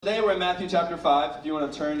Today we're in Matthew chapter 5, if you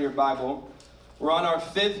want to turn your Bible. We're on our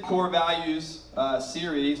fifth core values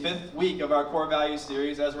series, fifth week of our core values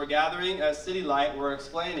series. As we're gathering as City Light, we're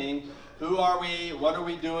explaining who are we, what are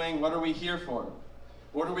we doing, what are we here for?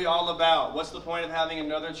 What are we all about? What's the point of having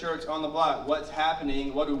another church on the block? What's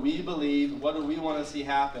happening? What do we believe? What do we want to see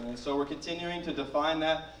happen? And so we're continuing to define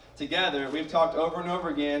that together. We've talked over and over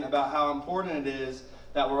again about how important it is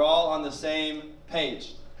that we're all on the same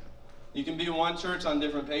page. You can be one church on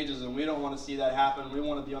different pages, and we don't want to see that happen. We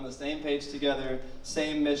want to be on the same page together,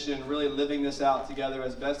 same mission, really living this out together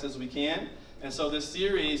as best as we can. And so this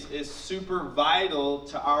series is super vital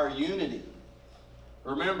to our unity.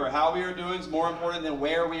 Remember, how we are doing is more important than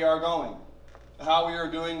where we are going. How we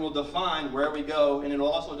are doing will define where we go, and it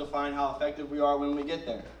will also define how effective we are when we get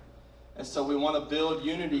there. And so we want to build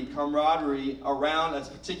unity, camaraderie around a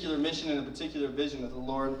particular mission and a particular vision that the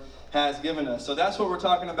Lord has given us. So that's what we're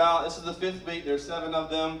talking about. This is the fifth week. There's 7 of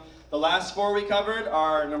them. The last 4 we covered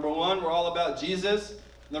are, number 1, we're all about Jesus.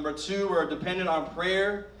 Number 2, we're dependent on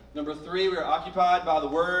prayer. Number 3, we are occupied by the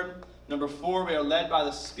Word. Number 4, we are led by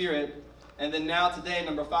the Spirit. And then now today,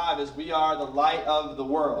 number 5 is we are the light of the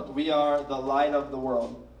world. We are the light of the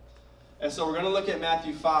world. And so we're going to look at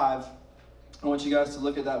Matthew 5. I want you guys to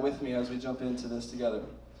look at that with me as we jump into this together.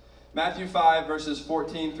 Matthew 5, verses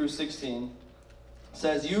 14 through 16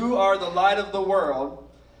 says, "You are the light of the world.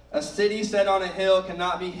 A city set on a hill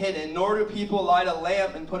cannot be hidden, nor do people light a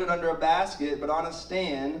lamp and put it under a basket, but on a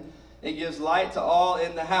stand. It gives light to all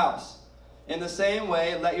in the house. In the same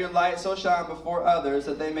way, let your light so shine before others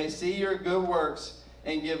that they may see your good works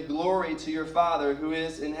and give glory to your Father who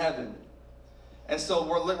is in heaven." And so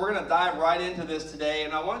we're going to dive right into this today,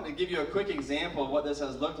 and I wanted to give you a quick example of what this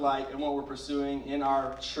has looked like and what we're pursuing in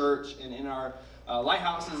our church and in our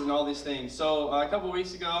lighthouses and all these things. So a couple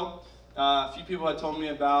weeks ago, a few people had told me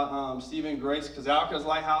about Stephen Grace Kozalka's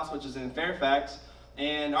lighthouse, which is in Fairfax.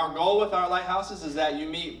 And our goal with our lighthouses is that you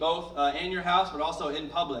meet both in your house but also in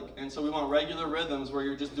public. And so we want regular rhythms where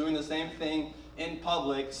you're just doing the same thing in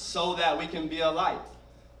public so that we can be a light.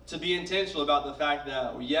 To be intentional about the fact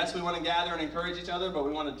that, yes, we want to gather and encourage each other, but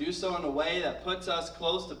we want to do so in a way that puts us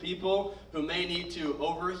close to people who may need to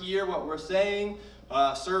overhear what we're saying,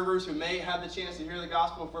 servers who may have the chance to hear the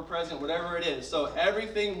gospel if we're present, whatever it is. So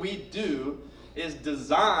everything we do is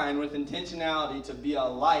designed with intentionality to be a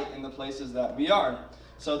light in the places that we are.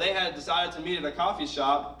 So they had decided to meet at a coffee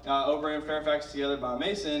shop over in Fairfax together by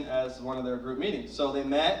Mason as one of their group meetings. So they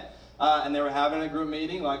met and they were having a group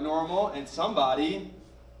meeting like normal, and somebody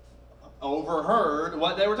overheard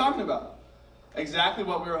what they were talking about. Exactly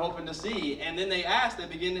what we were hoping to see. And then they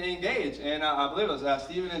began to engage. And I believe it was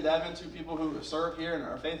Stephen and Devin, 2 people who serve here and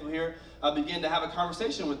are faithful here, began to have a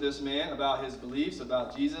conversation with this man about his beliefs,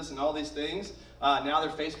 about Jesus and all these things. Now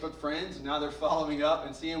they're Facebook friends. Now they're following up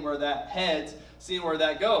and seeing where that heads, seeing where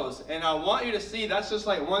that goes. And I want you to see that's just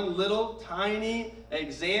like one little tiny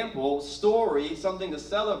example, story, something to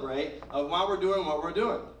celebrate of why we're doing what we're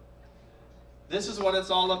doing. This is what it's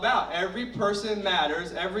all about. Every person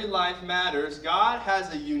matters. Every life matters. God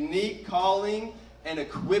has a unique calling and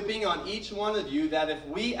equipping on each one of you that if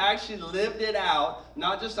we actually lived it out,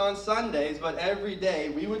 not just on Sundays, but every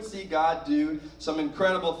day, we would see God do some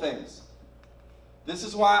incredible things. This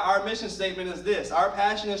is why our mission statement is this. Our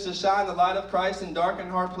passion is to shine the light of Christ in dark and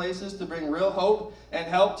hard places to bring real hope and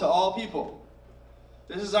help to all people.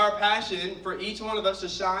 This is our passion for each one of us to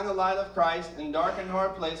shine the light of Christ in dark and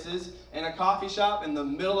hard places. And a coffee shop in the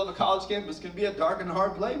middle of a college campus can be a dark and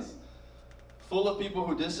hard place, full of people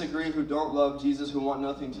who disagree, who don't love Jesus, who want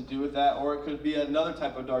nothing to do with that. Or it could be another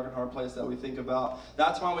type of dark and hard place that we think about.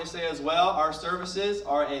 That's why we say as well, our services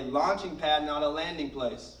are a launching pad, not a landing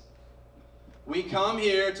place. We come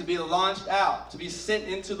here to be launched out, to be sent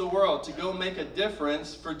into the world, to go make a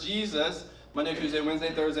difference for Jesus. Monday, Tuesday, Wednesday,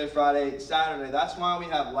 Thursday, Friday, Saturday. That's why we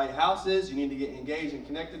have lighthouses. You need to get engaged and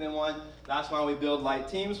connected in one. That's why we build light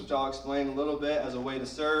teams, which I'll explain a little bit as a way to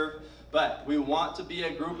serve. But we want to be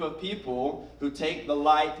a group of people who take the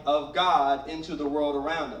light of God into the world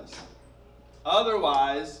around us.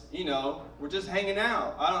 Otherwise, we're just hanging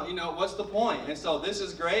out. What's the point? And so this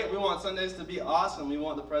is great. We want Sundays to be awesome. We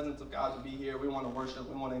want the presence of God to be here. We want to worship.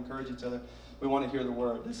 We want to encourage each other. We want to hear the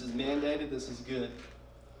word. This is mandated. This is good.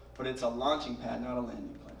 But it's a launching pad, not a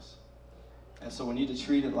landing place. And so we need to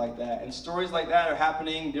treat it like that. And stories like that are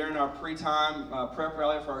happening during our pre-time prep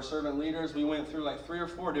rally for our servant leaders. We went through like 3 or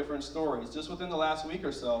 4 different stories just within the last week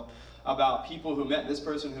or so about people who met this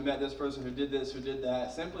person, who met this person, who did this, who did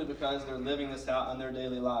that, simply because they're living this out in their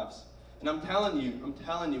daily lives. And I'm telling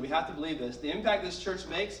you, we have to believe this. The impact this church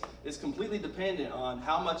makes is completely dependent on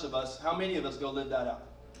how many of us go live that out.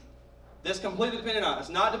 That's completely dependent on it. It's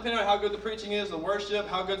not dependent on how good the preaching is, the worship,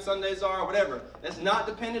 how good Sundays are, or whatever. It's not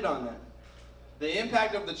dependent on that. The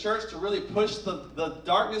impact of the church to really push the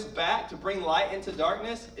darkness back, to bring light into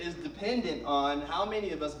darkness, is dependent on how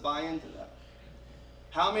many of us buy into that.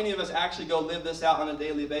 How many of us actually go live this out on a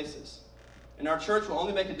daily basis. And our church will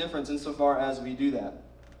only make a difference insofar as we do that.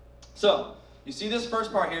 So, you see this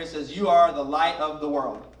first part here, it says, you are the light of the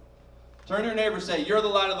world. Turn to your neighbor and say, you're the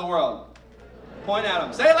light of the world. Point at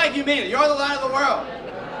them. Say it like you mean it. You're the light of the world.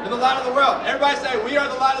 You're the light of the world. Everybody say, we are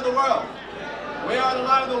the light of the world. We are the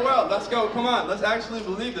light of the world. Let's go. Come on. Let's actually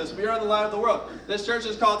believe this. We are the light of the world. This church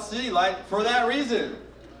is called City Light for that reason.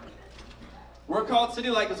 We're called City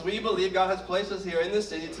Light because we believe God has placed us here in this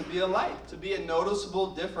city to be a light, to be a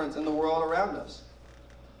noticeable difference in the world around us.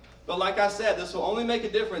 But like I said, this will only make a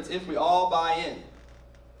difference if we all buy in.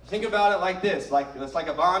 Think about it like this. It's like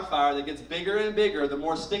a bonfire that gets bigger and bigger the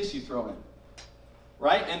more sticks you throw in.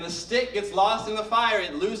 Right? And the stick gets lost in the fire.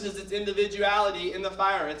 It loses its individuality in the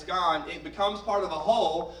fire. It's gone. It becomes part of the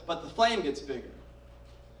whole, but the flame gets bigger.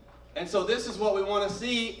 And so this is what we want to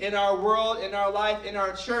see in our world, in our life, in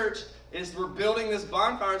our church, is we're building this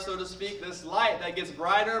bonfire, so to speak, this light that gets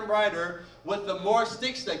brighter and brighter with the more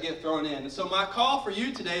sticks that get thrown in. And so my call for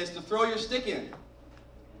you today is to throw your stick in.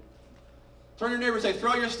 Turn to your neighbor and say,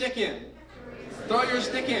 throw your stick in. Throw your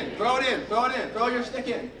stick in. Throw it in. Throw it in. Throw your stick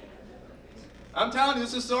in. I'm telling you,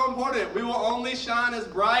 this is so important. We will only shine as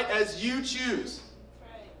bright as you choose.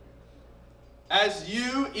 As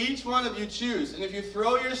you, each one of you choose. And if you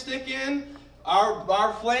throw your stick in,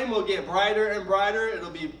 our flame will get brighter and brighter.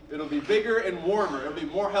 It'll be bigger and warmer. It'll be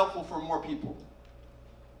more helpful for more people.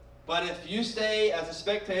 But if you stay as a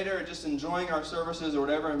spectator or just enjoying our services or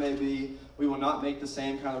whatever it may be, we will not make the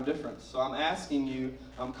same kind of difference. So I'm asking you,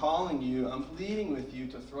 I'm calling you, I'm pleading with you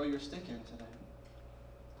to throw your stick in today.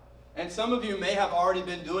 And some of you may have already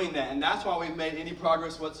been doing that, and that's why we've made any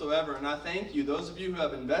progress whatsoever. And I thank you. Those of you who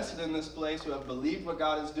have invested in this place, who have believed what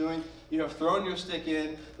God is doing, you have thrown your stick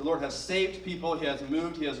in. The Lord has saved people. He has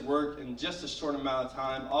moved. He has worked in just a short amount of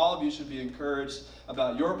time. All of you should be encouraged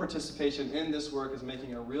about your participation in this work is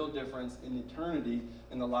making a real difference in eternity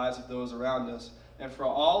in the lives of those around us. And for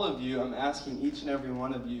all of you, I'm asking each and every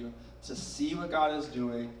one of you to see what God is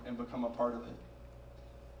doing and become a part of it.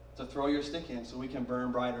 To throw your stick in so we can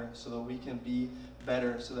burn brighter, so that we can be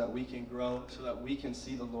better, so that we can grow, so that we can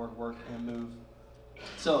see the Lord work and move.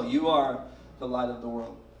 So you are the light of the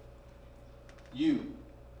world. You've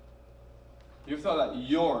thought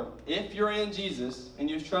that if you're in Jesus and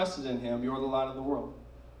you've trusted in Him, you're the light of the world.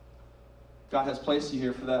 God has placed you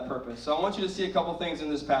here for that purpose. So I want you to see a couple things in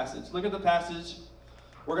this passage. Look at the passage.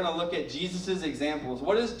 We're going to look at Jesus' examples.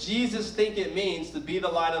 What does Jesus think it means to be the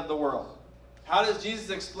light of the world? How does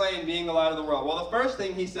Jesus explain being the light of the world? Well, the first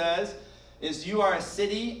thing He says is you are a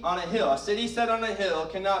city on a hill. A city set on a hill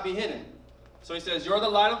cannot be hidden. So He says you're the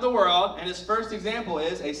light of the world, and His first example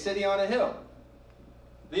is a city on a hill.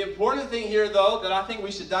 The important thing here, though, that I think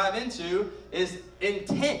we should dive into is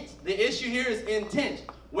intent. The issue here is intent.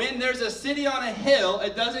 When there's a city on a hill,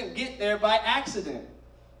 it doesn't get there by accident.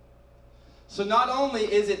 So not only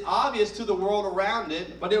is it obvious to the world around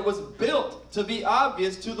it, but it was built to be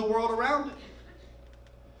obvious to the world around it.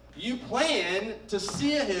 You plan to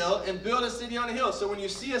see a hill and build a city on a hill. So when you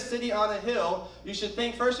see a city on a hill, you should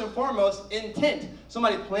think first and foremost intent.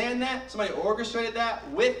 Somebody planned that, somebody orchestrated that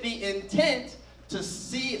with the intent to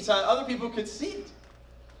see it so other people could see it.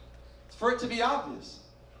 For it to be obvious.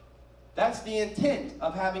 That's the intent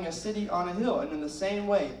of having a city on a hill. And in the same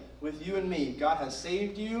way, with you and me, God has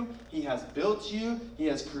saved you, He has built you, He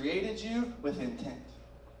has created you with intent.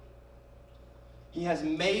 He has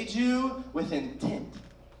made you with intent.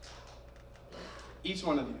 Each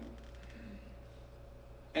one of you.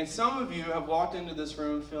 And some of you have walked into this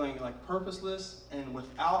room feeling like purposeless and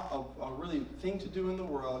without a really thing to do in the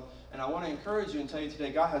world. And I want to encourage you and tell you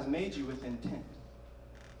today, God has made you with intent.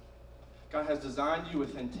 God has designed you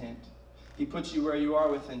with intent. He puts you where you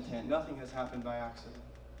are with intent. Nothing has happened by accident.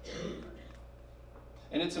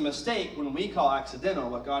 And it's a mistake when we call accidental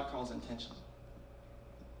what God calls intentional.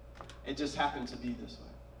 It just happened to be this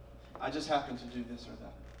way. I just happened to do this or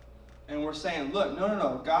that. And we're saying, look,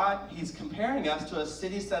 no. God, He's comparing us to a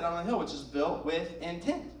city set on a hill, which is built with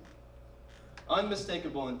intent.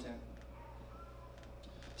 Unmistakable intent.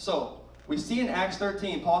 So, we see in Acts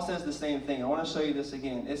 13, Paul says the same thing. I want to show you this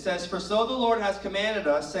again. It says, "For so the Lord has commanded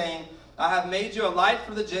us, saying, I have made you a light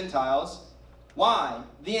for the Gentiles." Why?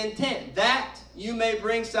 The intent, that you may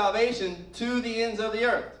bring salvation to the ends of the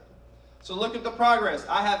earth. So look at the progress.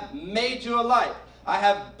 I have made you a light. I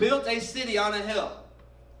have built a city on a hill.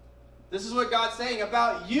 This is what God's saying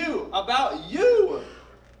about you. About you.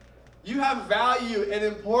 You have value and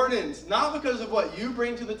importance, not because of what you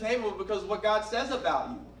bring to the table, but because of what God says about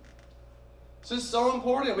you. This is so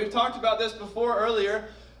important. We've talked about this before earlier,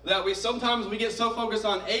 that sometimes we get so focused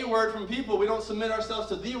on a word from people, we don't submit ourselves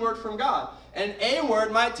to the word from God. And a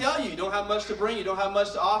word might tell you don't have much to bring, you don't have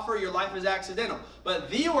much to offer, your life is accidental. But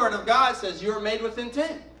the word of God says you are made with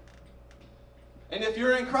intent. And if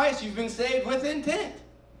you're in Christ, you've been saved with intent.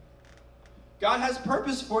 God has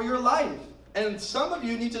purpose for your life. And some of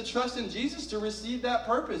you need to trust in Jesus to receive that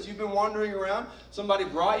purpose. You've been wandering around. Somebody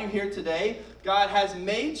brought you here today. God has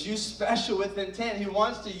made you special with intent. He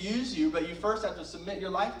wants to use you, but you first have to submit your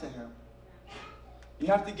life to Him. You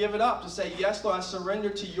have to give it up to say, yes, Lord, I surrender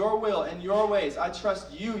to your will and your ways. I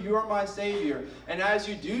trust you. You are my Savior. And as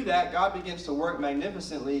you do that, God begins to work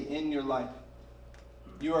magnificently in your life.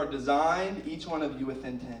 You are designed, each one of you, with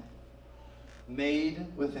intent. Made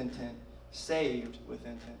with intent. Saved with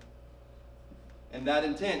intent. And that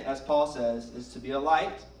intent, as Paul says, is to be a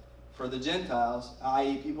light for the Gentiles,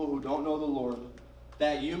 i.e. people who don't know the Lord,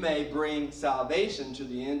 that you may bring salvation to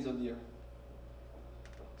the ends of the earth.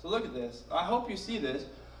 So look at this. I hope you see this.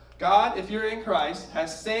 God, if you're in Christ,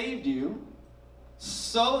 has saved you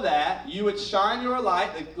so that you would shine your light,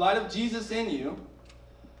 the light of Jesus in you,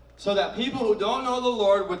 so that people who don't know the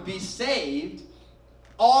Lord would be saved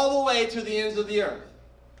all the way to the ends of the earth.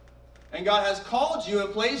 And God has called you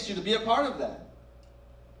and placed you to be a part of that.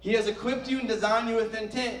 He has equipped you and designed you with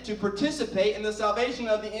intent to participate in the salvation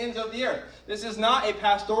of the ends of the earth. This is not a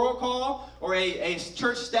pastoral call or a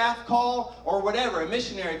church staff call or whatever, a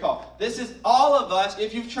missionary call. This is all of us.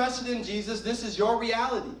 If you've trusted in Jesus, this is your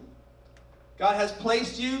reality. God has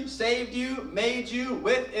placed you, saved you, made you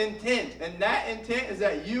with intent. And that intent is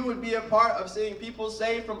that you would be a part of seeing people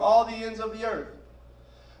saved from all the ends of the earth.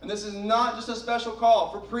 And this is not just a special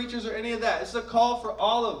call for preachers or any of that. It's a call for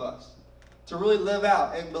all of us to really live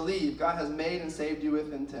out and believe God has made and saved you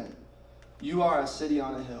with intent. You are a city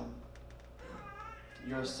on a hill.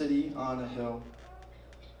 You're a city on a hill.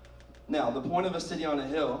 Now, the point of a city on a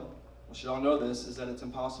hill, we should all know this, is that it's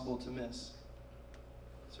impossible to miss.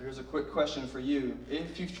 So here's a quick question for you.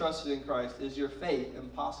 If you've trusted in Christ, is your faith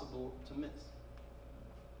impossible to miss?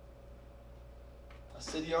 A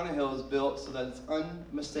city on a hill is built so that it's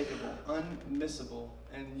unmistakable, unmissable,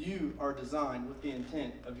 and you are designed with the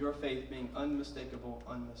intent of your faith being unmistakable,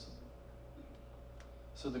 unmissable.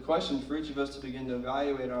 So the question for each of us to begin to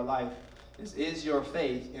evaluate our life is your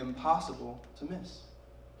faith impossible to miss?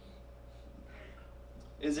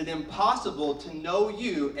 Is it impossible to know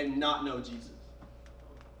you and not know Jesus?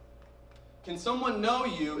 Can someone know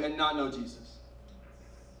you and not know Jesus?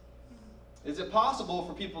 Is it possible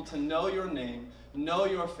for people to know your name, know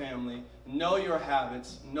your family, know your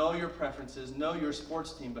habits, know your preferences, know your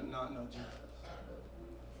sports team, but not know Jesus?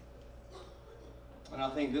 And I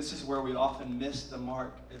think this is where we often miss the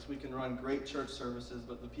mark, is we can run great church services,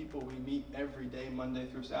 but the people we meet every day, Monday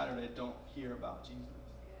through Saturday, don't hear about Jesus.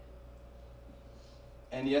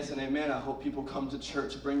 And yes and amen, I hope people come to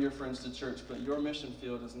church, bring your friends to church, but your mission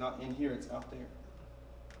field is not in here, it's out there.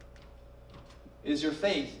 Is your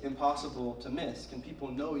faith impossible to miss? Can people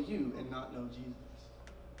know you and not know Jesus?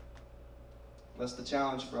 That's the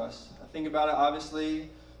challenge for us. I think about it, obviously,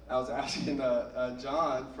 I was asking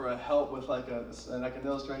John for a help with like an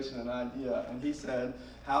illustration, an idea, and he said,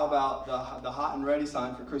 how about the hot and ready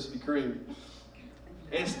sign for Krispy Kreme?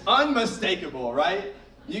 It's unmistakable, right?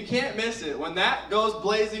 You can't miss it. When that goes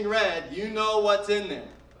blazing red, you know what's in there.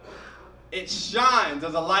 It shines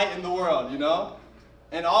as a light in the world, you know?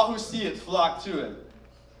 And all who see it flock to it.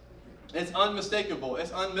 It's unmistakable.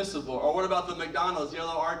 It's unmissable. Or what about the McDonald's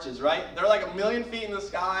yellow arches, right? They're like 1,000,000 feet in the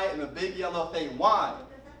sky and a big yellow thing. Why?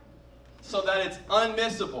 So that it's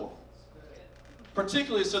unmissable.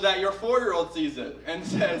 Particularly so that your 4-year-old sees it and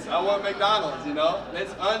says, I want McDonald's, you know? And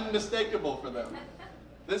it's unmistakable for them.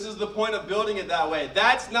 This is the point of building it that way.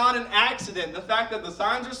 That's not an accident. The fact that the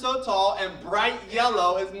signs are so tall and bright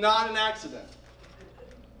yellow is not an accident.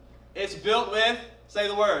 It's built with, say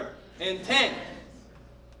the word, intent.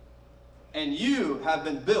 And you have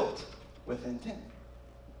been built with intent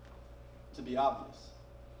to be obvious,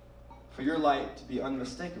 for your light to be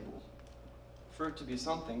unmistakable, for it to be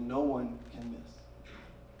something no one can miss.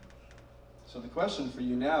 So the question for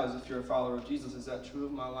you now is, if you're a follower of Jesus, is that true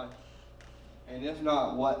of my life? And if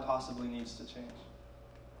not, what possibly needs to change?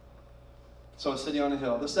 So a city on a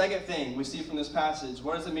hill. The second thing we see from this passage,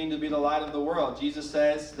 what does it mean to be the light of the world? Jesus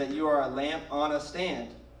says that you are a lamp on a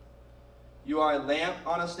stand. You are a lamp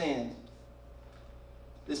on a stand.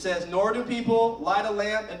 It says, nor do people light a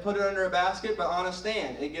lamp and put it under a basket, but on a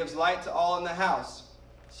stand. It gives light to all in the house.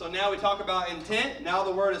 So now we talk about intent. Now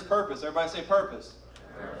the word is purpose. Everybody say purpose.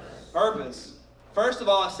 Purpose. Purpose. First of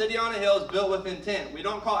all, a city on a hill is built with intent. We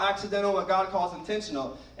don't call accidental what God calls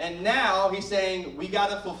intentional. And now he's saying we got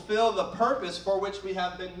to fulfill the purpose for which we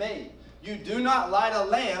have been made. You do not light a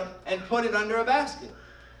lamp and put it under a basket.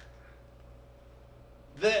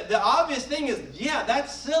 The obvious thing is, yeah,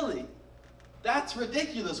 that's silly. That's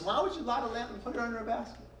ridiculous. Why would you light a lamp and put it under a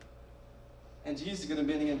basket? And Jesus is going to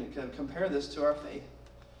begin to compare this to our faith.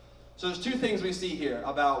 So there's two things we see here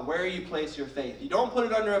about where you place your faith. You don't put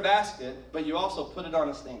it under a basket, but you also put it on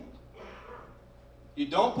a stand. You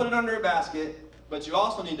don't put it under a basket, but you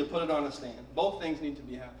also need to put it on a stand. Both things need to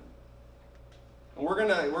be happening. And we're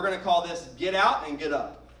gonna call this get out and get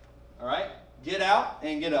up. All right? Get out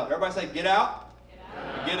and get up. Everybody say get out.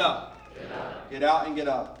 Get up. Get up. Get out and get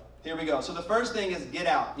up. Here we go. So the first thing is get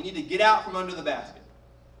out. You need to get out from under the basket.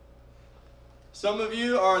 Some of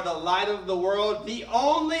you are the light of the world. The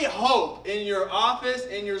only hope in your office,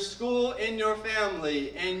 in your school, in your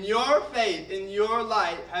family, in your faith, in your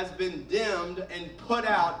light has been dimmed and put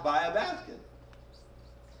out by a basket.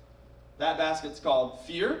 That basket's called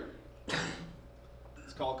fear.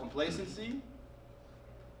 It's called complacency.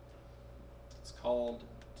 It's called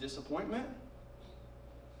disappointment.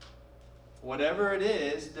 Whatever it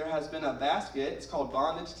is, there has been a basket. It's called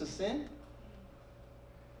bondage to sin.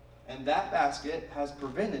 And that basket has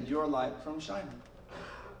prevented your light from shining.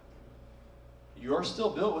 You're still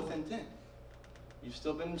built with intent. You've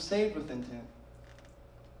still been saved with intent.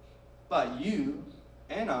 But you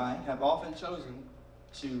and I have often chosen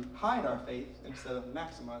to hide our faith instead of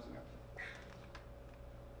maximizing our faith.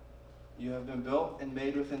 You have been built and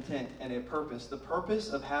made with intent and a purpose. The purpose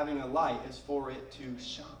of having a light is for it to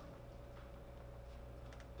shine.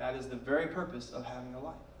 That is the very purpose of having a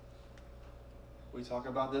light. We talk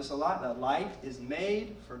about this a lot. That light is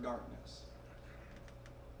made for darkness.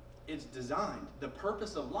 It's designed. The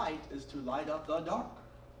purpose of light is to light up the dark.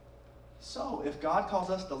 So, if God calls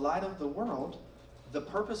us the light of the world, the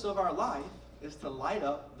purpose of our life is to light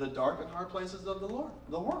up the dark and hard places of the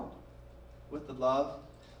world, with the love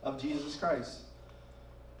of Jesus Christ.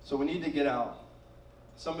 So we need to get out.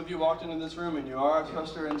 Some of you walked into this room and you are a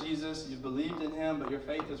trustor in Jesus. You believed in him, but your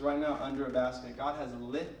faith is right now under a basket. God has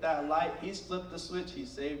lit that light. He's flipped the switch. He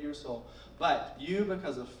saved your soul. But you,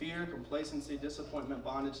 because of fear, complacency, disappointment,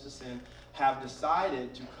 bondage to sin, have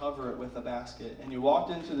decided to cover it with a basket. And you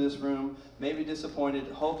walked into this room maybe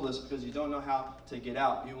disappointed, hopeless, because you don't know how to get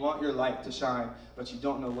out. You want your light to shine, but you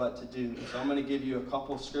don't know what to do. And so I'm going to give you a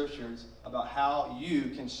couple scriptures about how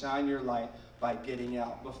you can shine your light by getting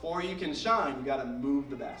out. Before you can shine, you got to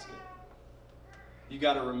move the basket. You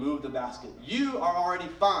got to remove the basket. You are already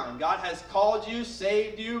fine. God has called you,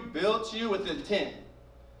 saved you, built you with intent.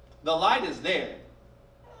 The light is there.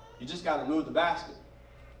 You just got to move the basket.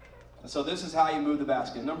 And so this is how you move the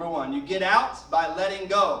basket. Number one, you get out by letting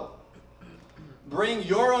go. Bring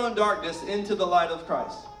your own darkness into the light of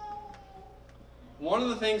Christ. One of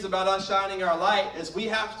the things about us shining our light is we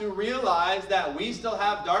have to realize that we still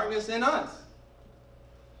have darkness in us.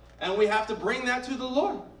 And we have to bring that to the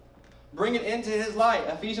Lord. Bring it into his light.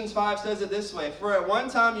 Ephesians 5 says it this way. For at one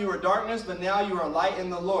time you were darkness, but now you are light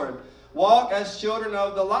in the Lord. Walk as children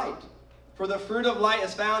of the light. For the fruit of light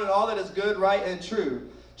is found in all that is good, right, and true.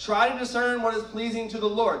 Try to discern what is pleasing to the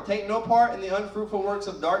Lord. Take no part in the unfruitful works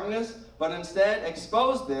of darkness, but instead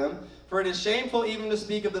expose them. For it is shameful even to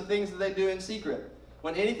speak of the things that they do in secret.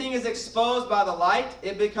 When anything is exposed by the light,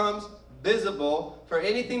 it becomes visible, for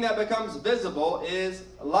anything that becomes visible is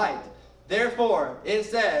light. Therefore, it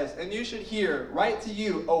says, and you should hear, write to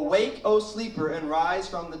you, awake, O sleeper, and rise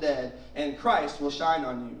from the dead, and Christ will shine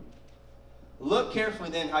on you. Look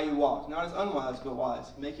carefully then how you walk, not as unwise, but wise,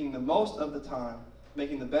 making the most of the time,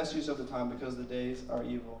 making the best use of the time, because the days are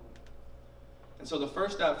evil. And so the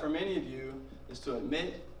first step for many of you is to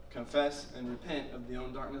admit, confess, and repent of the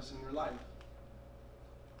own darkness in your life.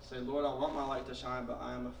 Say, Lord, I want my light to shine, but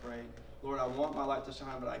I am afraid. Lord, I want my light to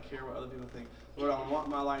shine, but I care what other people think. Lord, I want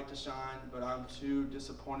my light to shine, but I'm too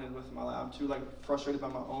disappointed with my life. I'm too frustrated by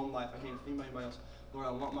my own life. I can't think about anybody else. Lord,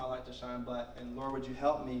 I want my light to shine, and Lord, would you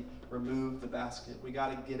help me remove the basket? We got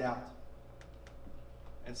to get out.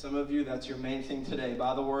 And some of you, that's your main thing today.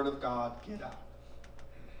 By the word of God, get out.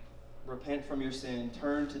 Repent from your sin.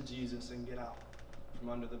 Turn to Jesus and get out from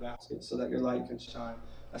under the basket so that your light can shine.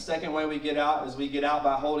 A second way we get out is we get out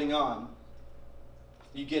by holding on.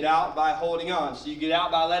 You get out by holding on. So you get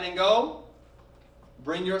out by letting go.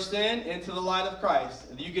 Bring your sin into the light of Christ.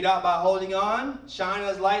 If you get out by holding on, shine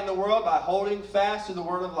as light in the world by holding fast to the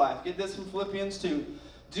word of life. Get this from Philippians 2.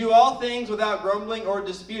 Do all things without grumbling or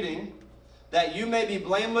disputing, that you may be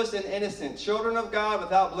blameless and innocent, children of God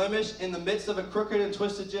without blemish in the midst of a crooked and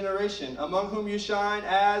twisted generation, among whom you shine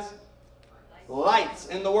as lights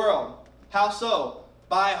in the world. How so?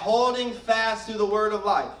 By holding fast to the word of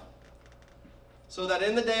life. So that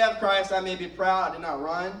in the day of Christ I may be proud I did not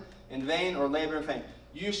run in vain or labor in vain.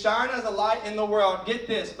 You shine as a light in the world, get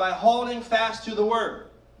this, by holding fast to the word.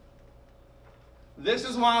 This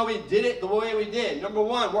is why we did it the way we did. Number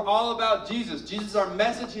one, we're all about Jesus. Jesus is our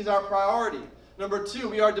message. He's our priority. Number two,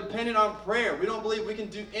 we are dependent on prayer. We don't believe we can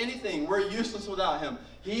do anything. We're useless without him.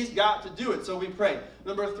 He's got to do it, so we pray.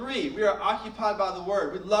 Number three, we are occupied by the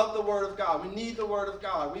word. We love the word of God. We need the word of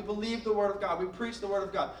God. We believe the word of God. We preach the word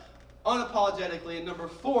of God unapologetically. And number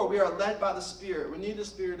four, we are led by the Spirit. We need the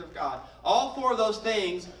Spirit of God. All four of those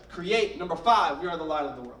things create, number five, we are the light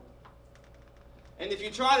of the world. And if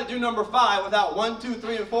you try to do number five without 1, 2,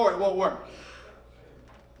 3, and 4, it won't work.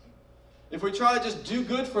 If we try to just do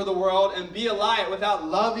good for the world and be a light without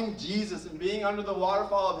loving Jesus and being under the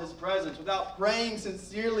waterfall of his presence, without praying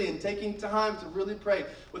sincerely and taking time to really pray,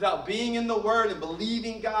 without being in the Word and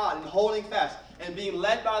believing God and holding fast and being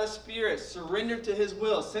led by the Spirit, surrendered to his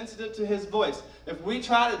will, sensitive to his voice, if we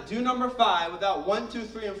try to do number five without 1, 2,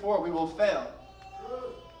 3, and 4, we will fail.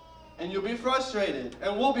 And you'll be frustrated,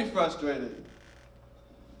 and we'll be frustrated.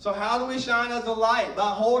 So how do we shine as a light? By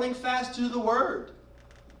holding fast to the Word.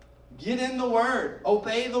 Get in the Word.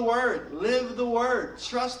 Obey the Word. Live the Word.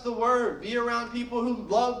 Trust the Word. Be around people who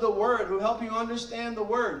love the Word, who help you understand the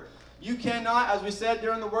Word. You cannot, as we said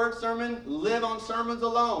during the Word sermon, live on sermons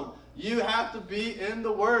alone. You have to be in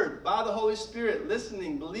the Word by the Holy Spirit,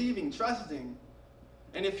 listening, believing, trusting.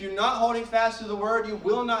 And if you're not holding fast to the Word, you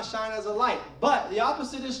will not shine as a light. But the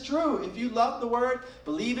opposite is true. If you love the Word,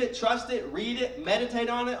 believe it, trust it, read it, meditate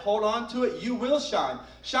on it, hold on to it, you will shine.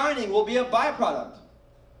 Shining will be a byproduct.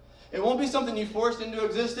 It won't be something you forced into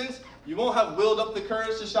existence. You won't have willed up the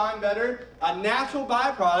courage to shine better. A natural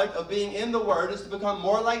byproduct of being in the Word is to become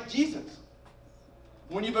more like Jesus.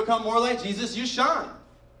 When you become more like Jesus, you shine.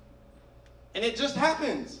 And it just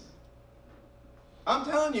happens. I'm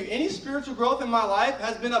telling you, any spiritual growth in my life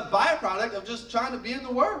has been a byproduct of just trying to be in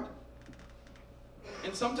the Word.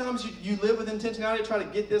 And sometimes you live with intentionality to try to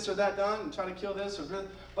get this or that done and try to kill this or that.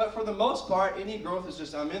 But for the most part, any growth is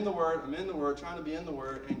just, I'm in the Word, trying to be in the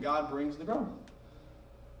Word, and God brings the growth.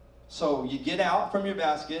 So you get out from your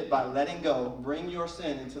basket by letting go. Bring your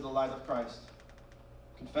sin into the light of Christ.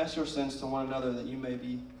 Confess your sins to one another that you may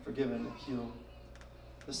be forgiven and healed.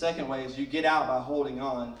 The second way is you get out by holding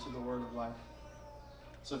on to the Word of life.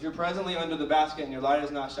 So if you're presently under the basket and your light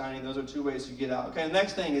is not shining, those are two ways you get out. Okay, the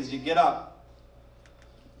next thing is you get up.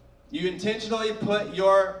 You intentionally put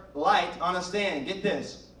your light on a stand. Get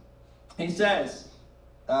this. He says,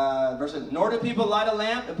 verse 8, nor do people light a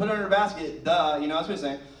lamp and put it under a basket. Duh, you know, that's what he's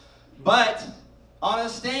saying. But on a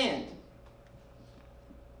stand.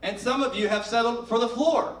 And some of you have settled for the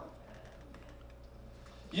floor.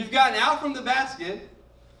 You've gotten out from the basket,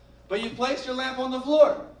 but you've placed your lamp on the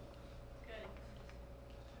floor.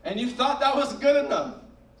 And you thought that was good enough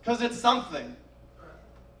because it's something.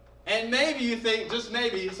 And maybe you think, just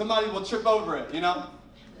maybe, somebody will trip over it, you know?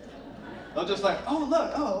 They'll just like, oh,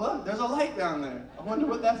 look, there's a light down there. I wonder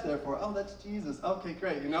what that's there for. Oh, that's Jesus. Okay,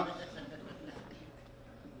 great, you know?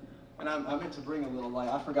 And I meant to bring a little light.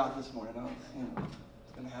 I forgot this morning. I was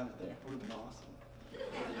going to have it there. It would have been awesome.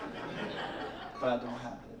 But I don't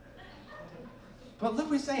have it. But look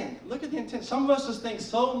what he's saying. Look at the intent. Some of us just think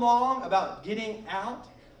so long about getting out,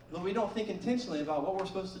 but we don't think intentionally about what we're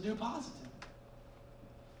supposed to do positive.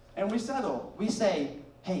 And we settle. We say,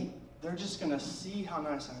 hey, they're just going to see how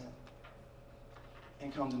nice I am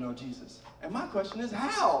and come to know Jesus. And my question is,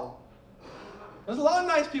 how? There's a lot of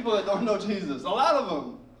nice people that don't know Jesus. A lot of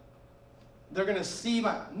them. They're going to see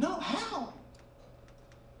no, how?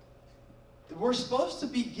 We're supposed to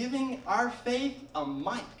be giving our faith a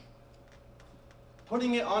mic.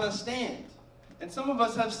 Putting it on a stand. And some of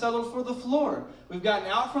us have settled for the floor. We've gotten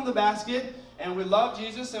out from the basket, and we love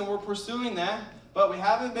Jesus, and we're pursuing that, but we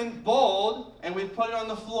haven't been bold, and we've put it on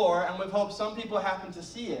the floor, and we've hoped some people happen to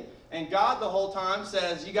see it. And God the whole time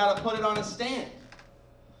says, you got to put it on a stand.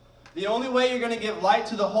 The only way you're going to give light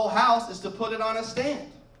to the whole house is to put it on a stand.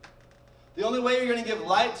 The only way you're going to give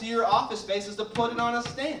light to your office space is to put it on a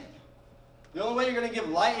stand. The only way you're going to give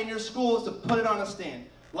light in your school is to put it on a stand.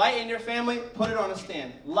 Light in your family, put it on a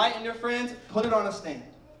stand. Light in your friends, put it on a stand.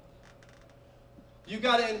 You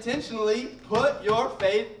got to intentionally put your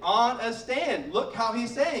faith on a stand. Look how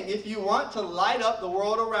he's saying, if you want to light up the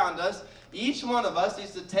world around us, each one of us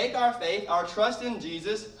needs to take our faith, our trust in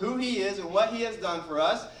Jesus, who he is and what he has done for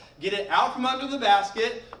us, get it out from under the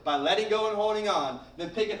basket by letting go and holding on, then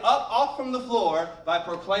pick it up off from the floor by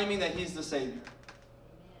proclaiming that he's the Savior.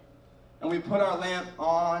 And we put our lamp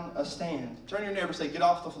on a stand. Turn to your neighbor and say, get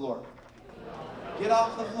off the floor. Get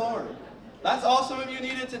off the floor. That's all some of you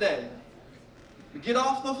needed today. Get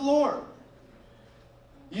off the floor.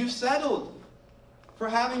 You've settled for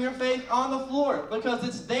having your faith on the floor because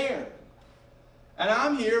it's there. And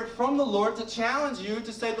I'm here from the Lord to challenge you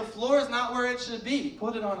to say the floor is not where it should be.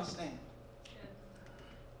 Put it on a stand.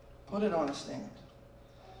 Put it on a stand.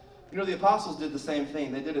 You know, the apostles did the same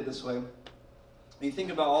thing. They did it this way. When you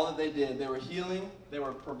think about all that they did, they were healing, they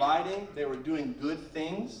were providing, they were doing good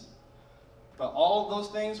things. But all of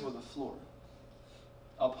those things were the floor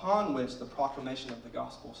upon which the proclamation of the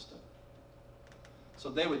gospel stood. So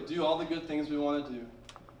they would do all the good things we want to do.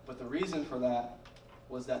 But the reason for that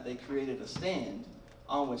was that they created a stand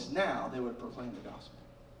on which now they would proclaim the gospel.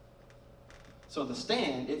 So the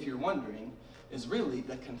stand, if you're wondering, is really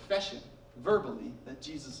the confession, verbally, that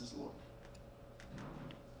Jesus is Lord.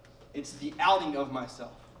 It's the outing of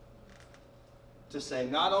myself. To say,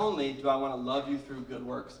 not only do I want to love you through good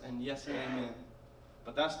works, and yes and amen,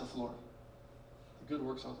 but that's the floor. The good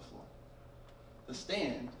works are the floor. The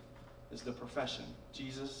stand is the profession.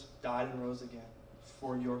 Jesus died and rose again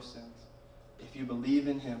for your sins. If you believe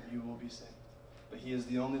in him, you will be saved. But he is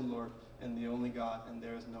the only Lord and the only God, and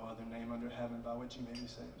there is no other name under heaven by which you may be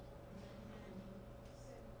saved.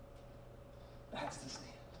 That's the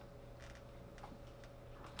stand.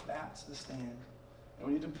 That's the stand. And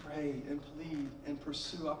we need to pray and plead and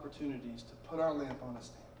pursue opportunities to put our lamp on a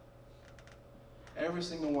stand. Every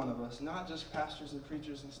single one of us, not just pastors and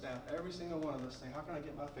preachers and staff, every single one of us saying, how can I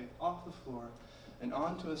get my faith off the floor and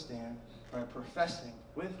onto a stand by professing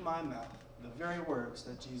with my mouth the very words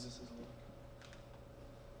that Jesus is Lord.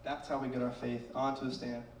 That's how we get our faith onto a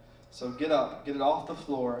stand. So get up, get it off the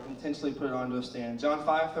floor, intentionally put it onto a stand. John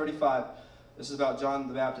 5:35, this is about John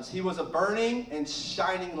the Baptist. He was a burning and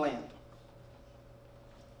shining lamp.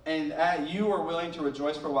 And you were willing to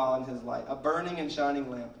rejoice for a while in his light. A burning and shining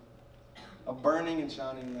lamp. A burning and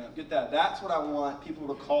shining lamp. Get that? That's what I want people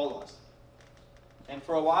to call us. And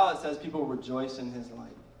for a while it says people rejoice in his light.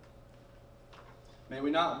 May we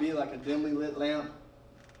not be like a dimly lit lamp,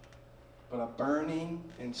 but a burning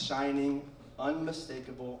and shining,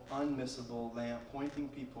 unmistakable, unmissable lamp pointing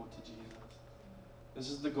people to Jesus. This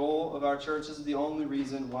is the goal of our church. This is the only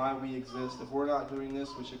reason why we exist. If we're not doing this,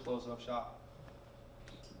 we should close up shop.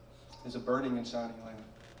 It's a burning and shining lamp.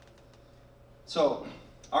 So,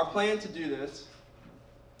 our plan to do this,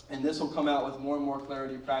 and this will come out with more and more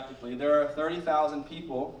clarity practically, there are 30,000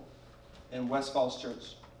 people in West Falls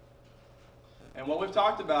Church. And what we've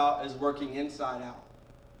talked about is working inside out.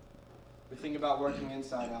 We think about working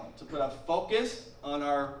inside out. To put a focus on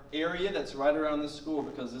our area that's right around this school,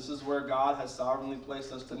 because this is where God has sovereignly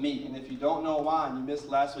placed us to meet. And if you don't know why, and you missed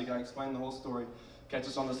last week, I explained the whole story. Catch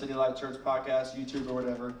us on the City Light Church podcast, YouTube, or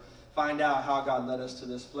whatever. Find out how God led us to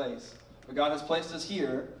this place. But God has placed us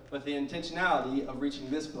here with the intentionality of reaching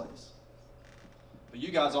this place. But you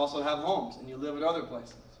guys also have homes, and you live in other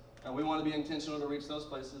places. And we want to be intentional to reach those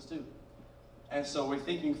places too. And so we're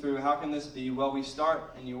thinking through, how can this be? Well, we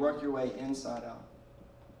start and you work your way inside out.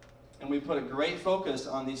 And we put a great focus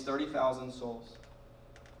on these 30,000 souls.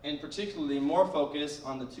 And particularly more focus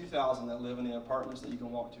on the 2,000 that live in the apartments that you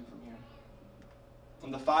can walk to from here.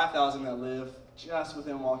 And the 5,000 that live just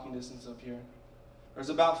within walking distance of here. There's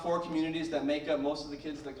about 4 communities that make up most of the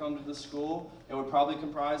kids that come to the school. It would probably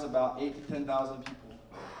comprise about 8,000 to 10,000 people.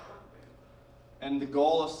 And the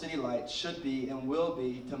goal of City Light should be and will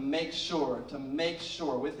be to make sure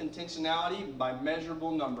with intentionality by measurable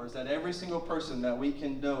numbers that every single person that we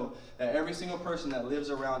can know, that every single person that lives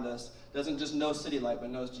around us doesn't just know City Light but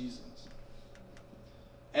knows Jesus.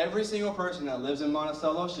 Every single person that lives in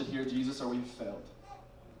Monticello should hear Jesus or we've failed.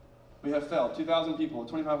 We have failed. 2,000 people,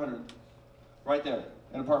 2,500, right there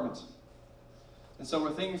in apartments. And so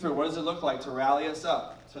we're thinking through, what does it look like to rally us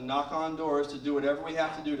up, to knock on doors, to do whatever we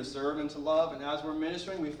have to do to serve and to love. And as we're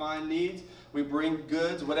ministering, we find needs, we bring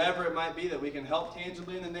goods, whatever it might be that we can help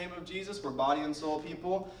tangibly in the name of Jesus. We're body and soul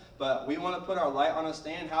people, but we want to put our light on a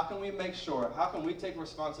stand. How can we make sure, how can we take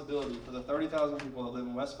responsibility for the 30,000 people that live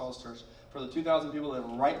in West Falls Church, for the 2,000 people that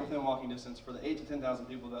live right within walking distance, for the 8,000 to 10,000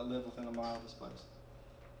 people that live within a mile of this place?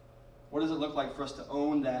 What does it look like for us to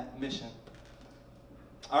own that mission?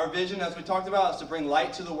 Our vision, as we talked about, is to bring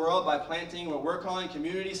light to the world by planting what we're calling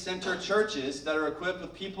community-centered churches that are equipped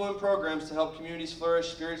with people and programs to help communities flourish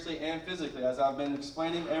spiritually and physically. As I've been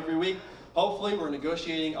explaining every week, hopefully we're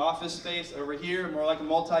negotiating office space over here, more like a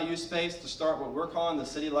multi-use space, to start what we're calling the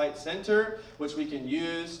City Light Center, which we can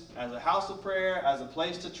use as a house of prayer, as a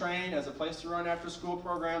place to train, as a place to run after-school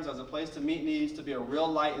programs, as a place to meet needs, to be a real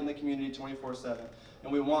light in the community 24/7.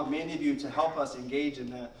 And we want many of you to help us engage in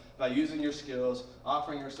that by using your skills,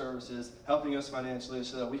 offering your services, helping us financially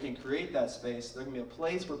so that we can create that space. There can be a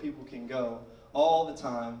place where people can go all the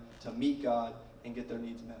time to meet God and get their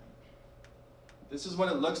needs met. This is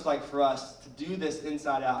what it looks like for us to do this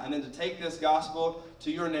inside out, and then to take this gospel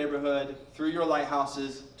to your neighborhood, through your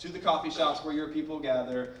lighthouses, to the coffee shops where your people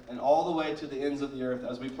gather, and all the way to the ends of the earth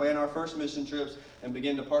as we plan our first mission trips and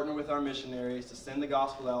begin to partner with our missionaries to send the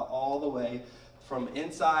gospel out all the way from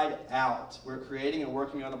inside out. We're creating and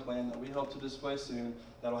working on a plan that we hope to display soon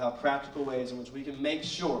that will have practical ways in which we can make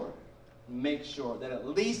sure that at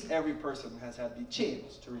least every person has had the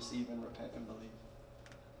chance to receive and repent and believe.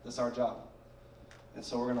 That's our job. And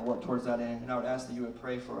so we're going to work towards that end. And I would ask that you would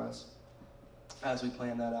pray for us as we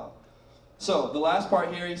plan that out. So the last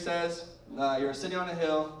part here, he says, you're sitting on a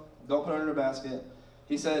hill, don't put it in a basket.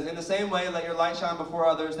 He says, in the same way, let your light shine before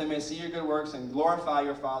others, they may see your good works and glorify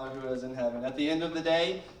your Father who is in heaven. At the end of the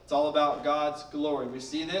day, it's all about God's glory. We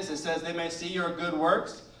see this. It says they may see your good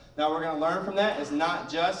works. Now we're going to learn from that. It's not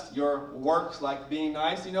just your works like being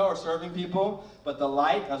nice, or serving people, but the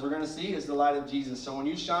light, as we're going to see, is the light of Jesus. So when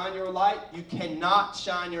you shine your light, you cannot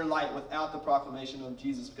shine your light without the proclamation of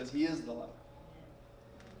Jesus because he is the light.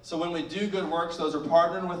 So when we do good works, those are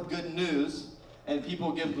partnered with good news, and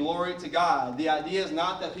people give glory to God. The idea is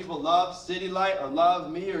not that people love City Light or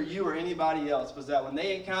love me or you or anybody else, but that when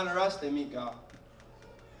they encounter us, they meet God.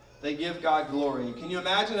 They give God glory. Can you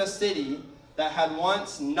imagine a city that had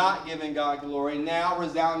once not given God glory, now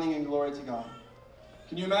resounding in glory to God?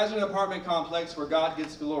 Can you imagine an apartment complex where God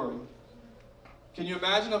gets glory? Can you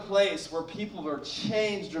imagine a place where people are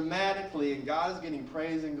changed dramatically and God is getting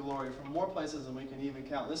praise and glory from more places than we can even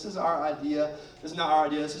count? This is our idea. This is not our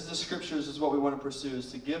idea. This is the scriptures. This is what we want to pursue,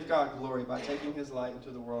 is to give God glory by taking his light into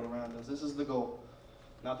the world around us. This is the goal.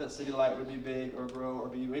 Not that City Light would be big or grow or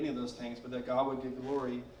be any of those things, but that God would give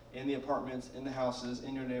glory in the apartments, in the houses,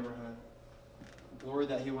 in your neighborhood. Glory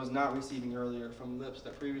that he was not receiving earlier from lips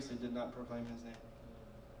that previously did not proclaim his name.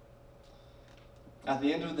 At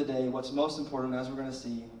the end of the day, what's most important, as we're going to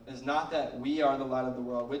see, is not that we are the light of the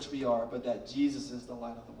world, which we are, but that Jesus is the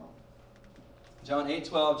light of the world. John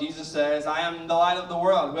 8:12, Jesus says, I am the light of the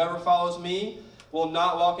world. Whoever follows me will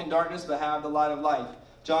not walk in darkness, but have the light of life.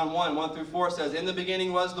 John 1:1-4 says, in the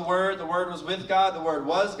beginning was the Word was with God, the Word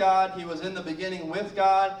was God, he was in the beginning with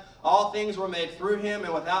God. All things were made through him,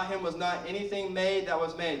 and without him was not anything made that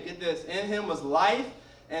was made. Get this, in him was life,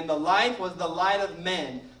 and the life was the light of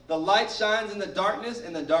men. The light shines in the darkness,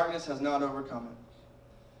 and the darkness has not overcome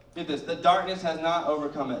it. Get this, the darkness has not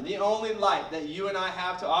overcome it. The only light that you and I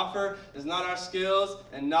have to offer is not our skills,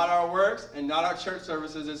 and not our works, and not our church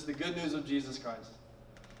services. It's the good news of Jesus Christ.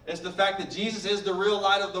 It's the fact that Jesus is the real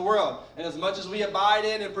light of the world. And as much as we abide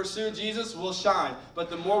in and pursue Jesus, we'll shine. But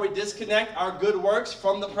the more we disconnect our good works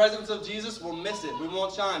from the presence of Jesus, we'll miss it. We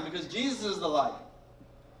won't shine because Jesus is the light.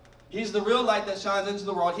 He's the real light that shines into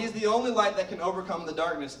the world. He's the only light that can overcome the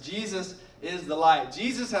darkness. Jesus is the light.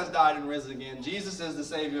 Jesus has died and risen again. Jesus is the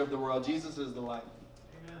Savior of the world. Jesus is the light.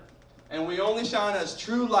 Amen. And we only shine as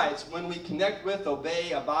true lights when we connect with,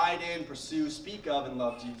 obey, abide in, pursue, speak of, and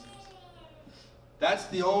love Jesus. That's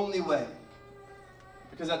the only way.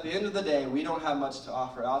 Because at the end of the day, we don't have much to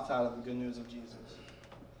offer outside of the good news of Jesus.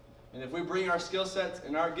 And if we bring our skill sets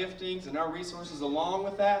and our giftings and our resources along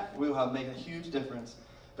with that, we will make a huge difference.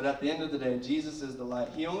 But at the end of the day, Jesus is the light.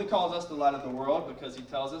 He only calls us the light of the world because he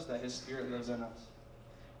tells us that his Spirit lives in us.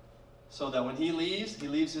 So that when he leaves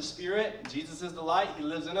his Spirit. Jesus is the light. He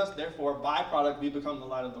lives in us. Therefore, byproduct, we become the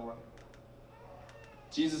light of the world.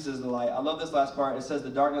 Jesus is the light. I love this last part. It says the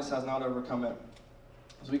darkness has not overcome it.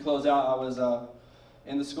 As we close out, I was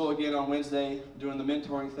in the school again on Wednesday doing the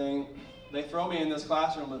mentoring thing. They throw me in this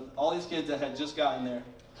classroom with all these kids that had just gotten there.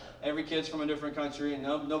 Every kid's from a different country, and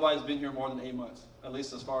nobody's been here more than 8 months, at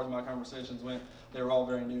least as far as my conversations went. They were all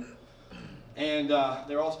very new. And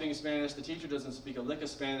they're all speaking Spanish. The teacher doesn't speak a lick of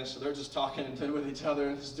Spanish, so they're just talking with each other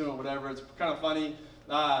and just doing whatever. It's kind of funny.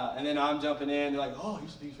 And then I'm jumping in. They're like, oh, you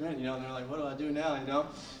speak Spanish, and they're like, what do I do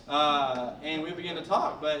now, And we begin to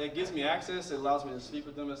talk, but it gives me access. It allows me to speak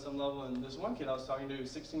with them at some level. And this one kid I was talking to,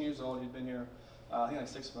 16 years old, he'd been here, I think like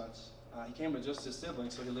 6 months. He came with just his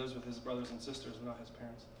siblings, so he lives with his brothers and sisters, not his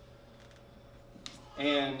parents.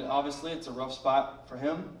 And obviously, it's a rough spot for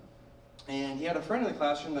him. And he had a friend in the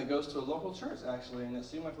classroom that goes to a local church, actually, and it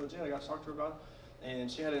seemed like legit. I got to talk to her about it. And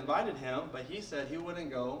she had invited him, but he said he wouldn't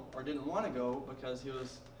go or didn't want to go because he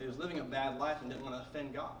was living a bad life and didn't want to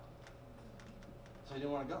offend God. So he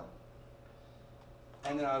didn't want to go.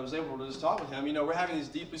 And then I was able to just talk with him. We're having these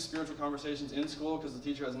deeply spiritual conversations in school because the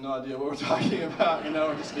teacher has no idea what we're talking about.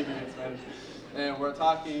 We're just speaking in Spanish. And we're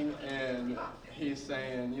talking, and he's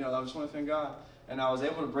saying, I just want to thank God. And I was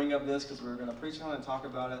able to bring up this because we were going to preach on it and talk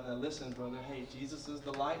about it. And I listen, brother, hey, Jesus is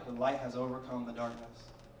the light. The light has overcome the darkness.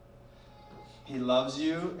 He loves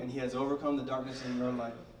you, and he has overcome the darkness in your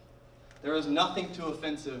life. There is nothing too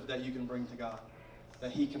offensive that you can bring to God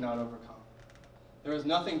that he cannot overcome. There is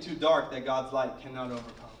nothing too dark that God's light cannot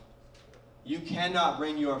overcome. You cannot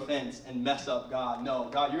bring your offense and mess up God. No,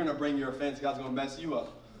 God, you're going to bring your offense. God's going to mess you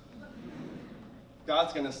up.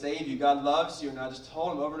 God's going to save you. God loves you. And I just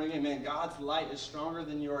told him over and again, man, God's light is stronger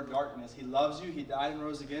than your darkness. He loves you. He died and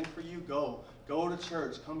rose again for you. Go to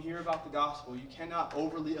church. Come hear about the gospel. You cannot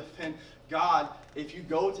overly offend God if you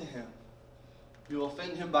go to him. You'll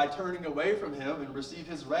offend him by turning away from him and receive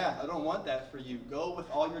his wrath. I don't want that for you. Go with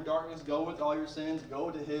all your darkness. Go with all your sins.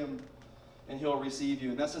 Go to him, and he'll receive you.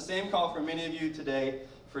 And that's the same call for many of you today,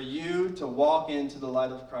 for you to walk into the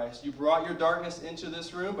light of Christ. You brought your darkness into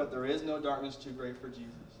this room, but there is no darkness too great for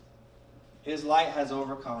Jesus. His light has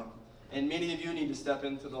overcome. And many of you need to step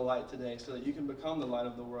into the light today so that you can become the light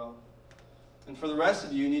of the world. And for the rest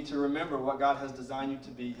of you, you need to remember what God has designed you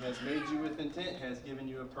to be. He has made you with intent. He has given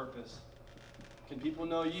you a purpose. Can people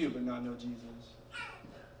know you but not know Jesus?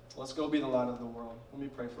 Let's go be the light of the world. Let me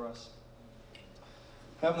pray for us.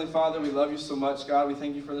 Heavenly Father, we love you so much, God. We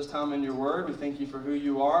thank you for this time in your word. We thank you for who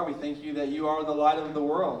you are. We thank you that you are the light of the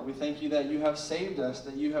world. We thank you that you have saved us,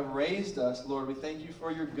 that you have raised us, Lord. We thank you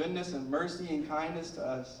for your goodness and mercy and kindness to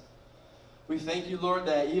us. We thank you, Lord,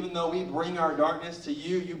 that even though we bring our darkness to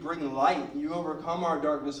you, you bring light. You overcome our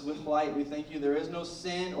darkness with light. We thank you there is no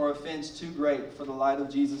sin or offense too great for the light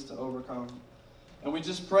of Jesus to overcome. And we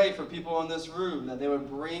just pray for people in this room that they would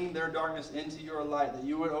bring their darkness into your light, that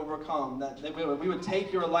you would overcome, that we would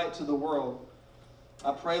take your light to the world.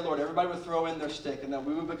 I pray, Lord, everybody would throw in their stick and that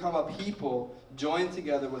we would become a people joined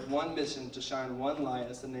together with one mission to shine one light.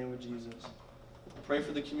 That's the name of Jesus. I pray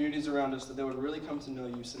for the communities around us that they would really come to know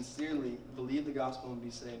you, sincerely believe the gospel and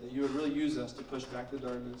be saved, that you would really use us to push back the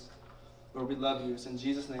darkness. Lord, we love you. It's in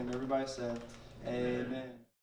Jesus' name everybody said, amen.